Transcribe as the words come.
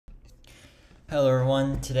Hello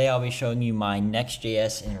everyone, today I'll be showing you my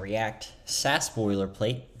Next.js and React SaaS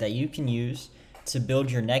Boilerplate that you can use to build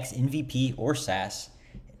your next MVP or SaaS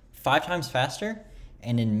 5 times faster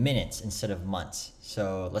and in minutes instead of months.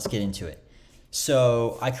 So let's get into it.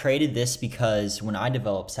 So I created this because when I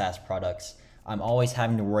develop SaaS products, I'm always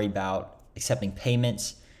having to worry about accepting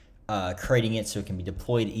payments, creating it so it can be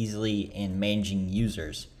deployed easily, and managing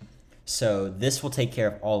users. So this will take care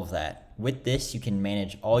of all of that. With this, you can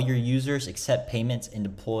manage all your users, accept payments, and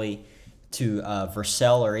deploy to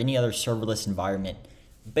Vercel or any other serverless environment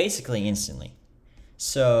basically instantly.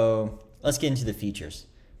 So let's get into the features.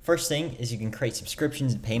 First thing is you can create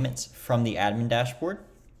subscriptions and payments from the admin dashboard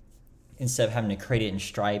instead of having to create it in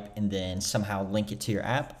Stripe and then somehow link it to your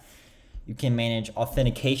app. You can manage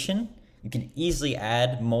authentication. You can easily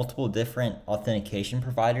add multiple different authentication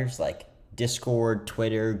providers like Discord,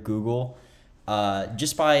 Twitter, Google,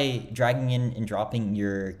 just by dragging in and dropping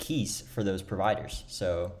your keys for those providers.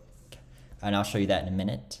 So, and I'll show you that in a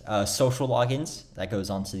minute. Social logins, that goes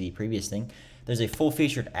on to the previous thing. There's a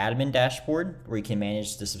full-featured admin dashboard where you can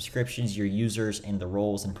manage the subscriptions, your users, and the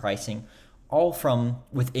roles and pricing, all from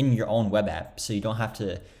within your own web app. So you don't have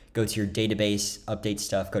to go to your database, update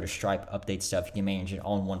stuff, go to Stripe, update stuff. You can manage it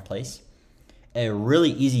all in one place. A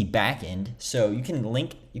really easy backend, so you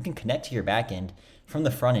can connect to your backend from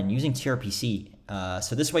the front end using gRPC.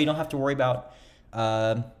 So this way you don't have to worry about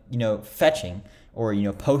fetching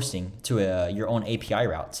or posting to your own API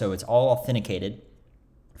route. So it's all authenticated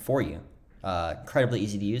for you. Incredibly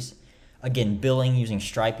easy to use. Again, billing using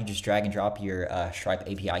Stripe, you just drag and drop your Stripe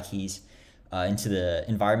API keys into the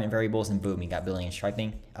environment variables, and boom, you got billing and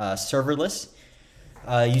striping. Serverless.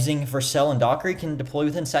 Using Vercel and Docker, you can deploy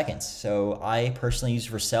within seconds. So I personally use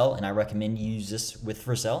Vercel, and I recommend you use this with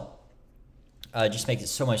Vercel. It just makes it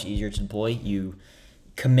so much easier to deploy. You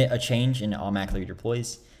commit a change and it automatically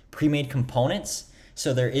deploys. Pre-made components.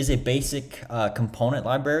 So there is a basic component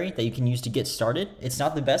library that you can use to get started. It's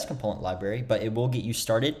not the best component library, but it will get you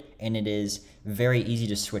started, and it is very easy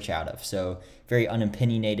to switch out of. So very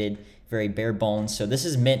unopinionated, very bare bones. So this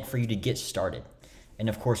is meant for you to get started. And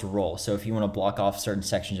of course, role. So if you want to block off certain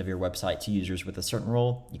sections of your website to users with a certain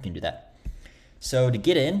role, you can do that. So to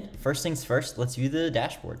get in, first things first, let's view the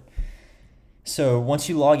dashboard. So once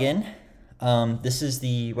you log in, this is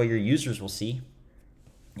what your users will see.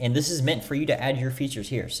 And this is meant for you to add your features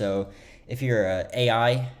here. So if you're an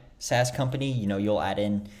AI SaaS company, you'll add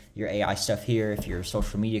in your AI stuff here. If you're a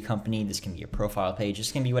social media company, this can be your profile page.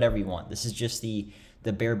 This can be whatever you want. This is just the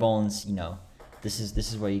bare bones, this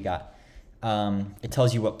is what you got. It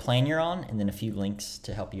tells you what plan you're on and then a few links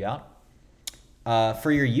to help you out.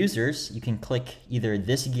 For your users, you can click either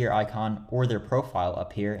this gear icon or their profile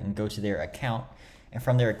up here and go to their account. And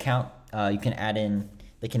from their account, you can add in,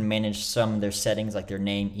 they can manage some of their settings like their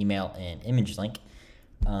name, email, and image link.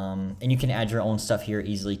 And you can add your own stuff here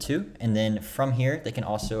easily too. And then from here, they can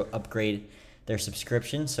also upgrade their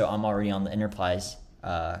subscription. So I'm already on the enterprise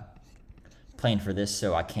plan for this,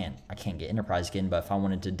 so I can't get enterprise again, but if I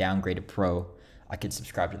wanted to downgrade to pro, I could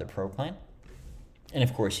subscribe to the pro plan. And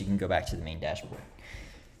of course, you can go back to the main dashboard.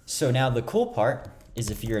 So now the cool part is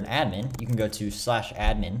if you're an admin, you can go to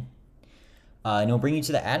 /admin, and it'll bring you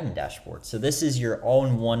to the admin dashboard. So this is your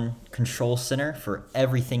all-in-one control center for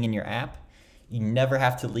everything in your app. You never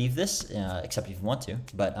have to leave this, except if you want to,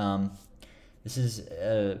 but this is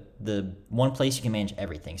the one place you can manage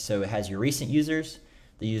everything. So it has your recent users,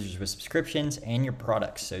 the users with subscriptions, and your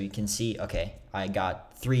products. So you can see, okay, I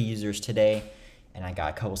got 3 users today and I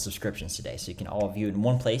got a couple subscriptions today. So you can all view it in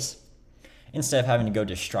one place instead of having to go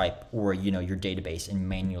to Stripe or your database and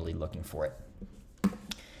manually looking for it.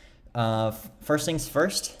 First things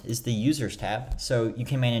first is the users tab. So you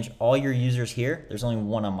can manage all your users here. There's only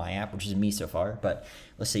one on my app, which is me so far, but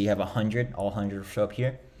let's say you have 100, all 100 will show up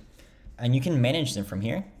here. And you can manage them from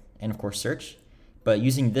here and of course search. But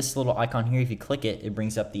using this little icon here, if you click it, it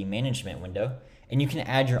brings up the management window, and you can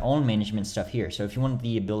add your own management stuff here. So if you want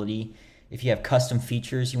the ability, if you have custom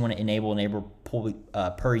features you want to enable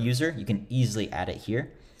per user, you can easily add it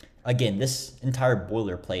here. Again, this entire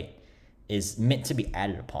boilerplate is meant to be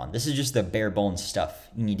added upon. This is just the bare bones stuff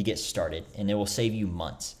you need to get started, and it will save you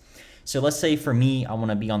months. So let's say for me, I want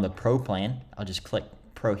to be on the pro plan. I'll just click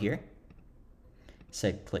pro here,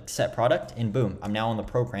 click set product, and boom, I'm now on the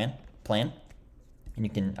pro plan. And you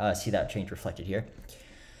can see that change reflected here.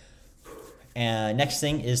 And next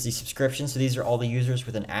thing is the subscription. So these are all the users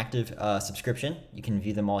with an active subscription. You can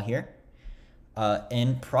view them all here.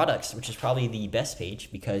 And products, which is probably the best page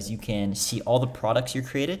because you can see all the products you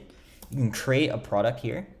created. You can create a product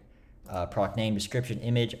here, product name, description,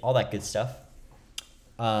 image, all that good stuff.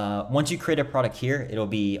 Once you create a product here, it'll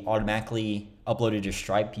be automatically uploaded to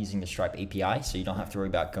Stripe using the Stripe API, so you don't have to worry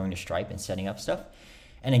about going to Stripe and setting up stuff.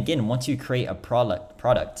 And again, once you create a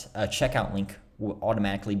product, a checkout link will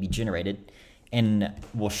automatically be generated and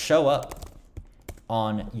will show up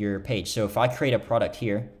on your page. So if I create a product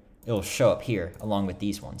here, it will show up here along with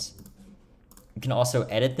these ones. You can also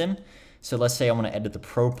edit them. So let's say I want to edit the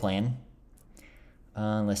Pro plan.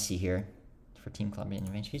 Let's see here. For team collaboration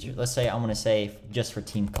advanced features. Let's say I want to say just for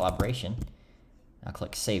team collaboration. I'll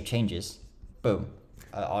click Save Changes. Boom.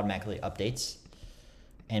 Automatically updates.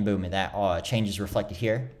 And boom, that change is reflected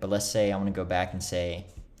here. But let's say I want to go back and say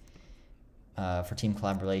for team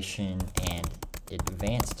collaboration and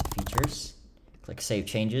advanced features. Click Save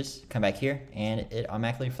Changes. Come back here, and it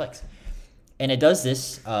automatically reflects. And it does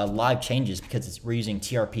this live changes because we're using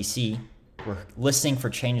TRPC. We're listening for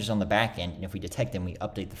changes on the back end, and if we detect them, we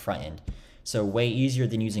update the front end. So way easier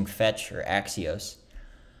than using Fetch or Axios.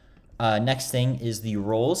 Next thing is the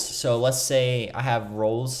roles. So let's say I have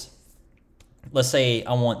roles. Let's say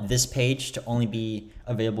I want this page to only be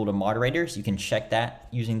available to moderators. You can check that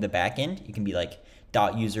using the backend. You can be like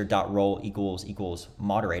 .user.role equals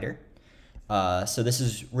moderator. So this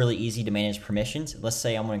is really easy to manage permissions. Let's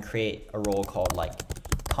say I'm going to create a role called like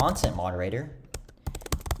content moderator.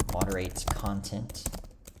 Moderates content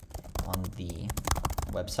on the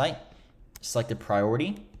website. Select the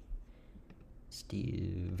priority. Let's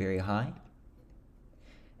do very high.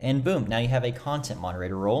 And boom, now you have a content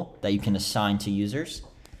moderator role that you can assign to users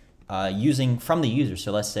using from the user.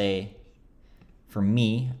 So let's say for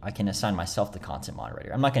me, I can assign myself the content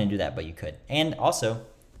moderator. I'm not going to do that, but you could. And also,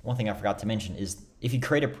 one thing I forgot to mention is if you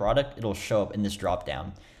create a product, it'll show up in this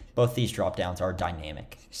dropdown. Both these dropdowns are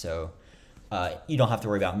dynamic. So you don't have to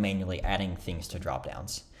worry about manually adding things to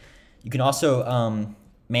dropdowns. You can also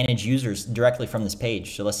manage users directly from this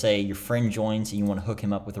page. So let's say your friend joins and you want to hook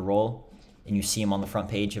him up with a role and you see him on the front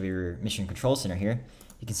page of your Mission Control Center here.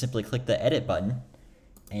 You can simply click the edit button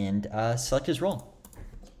and select his role.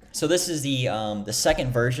 So this is the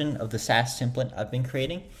second version of the SaaS template I've been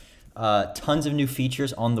creating. Tons of new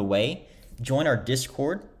features on the way. Join our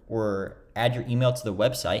Discord or add your email to the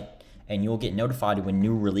website and you'll get notified when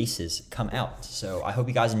new releases come out. So I hope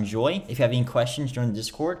you guys enjoy. If you have any questions, join the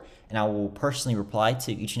Discord and I will personally reply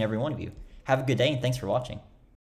to each and every one of you. Have a good day and thanks for watching.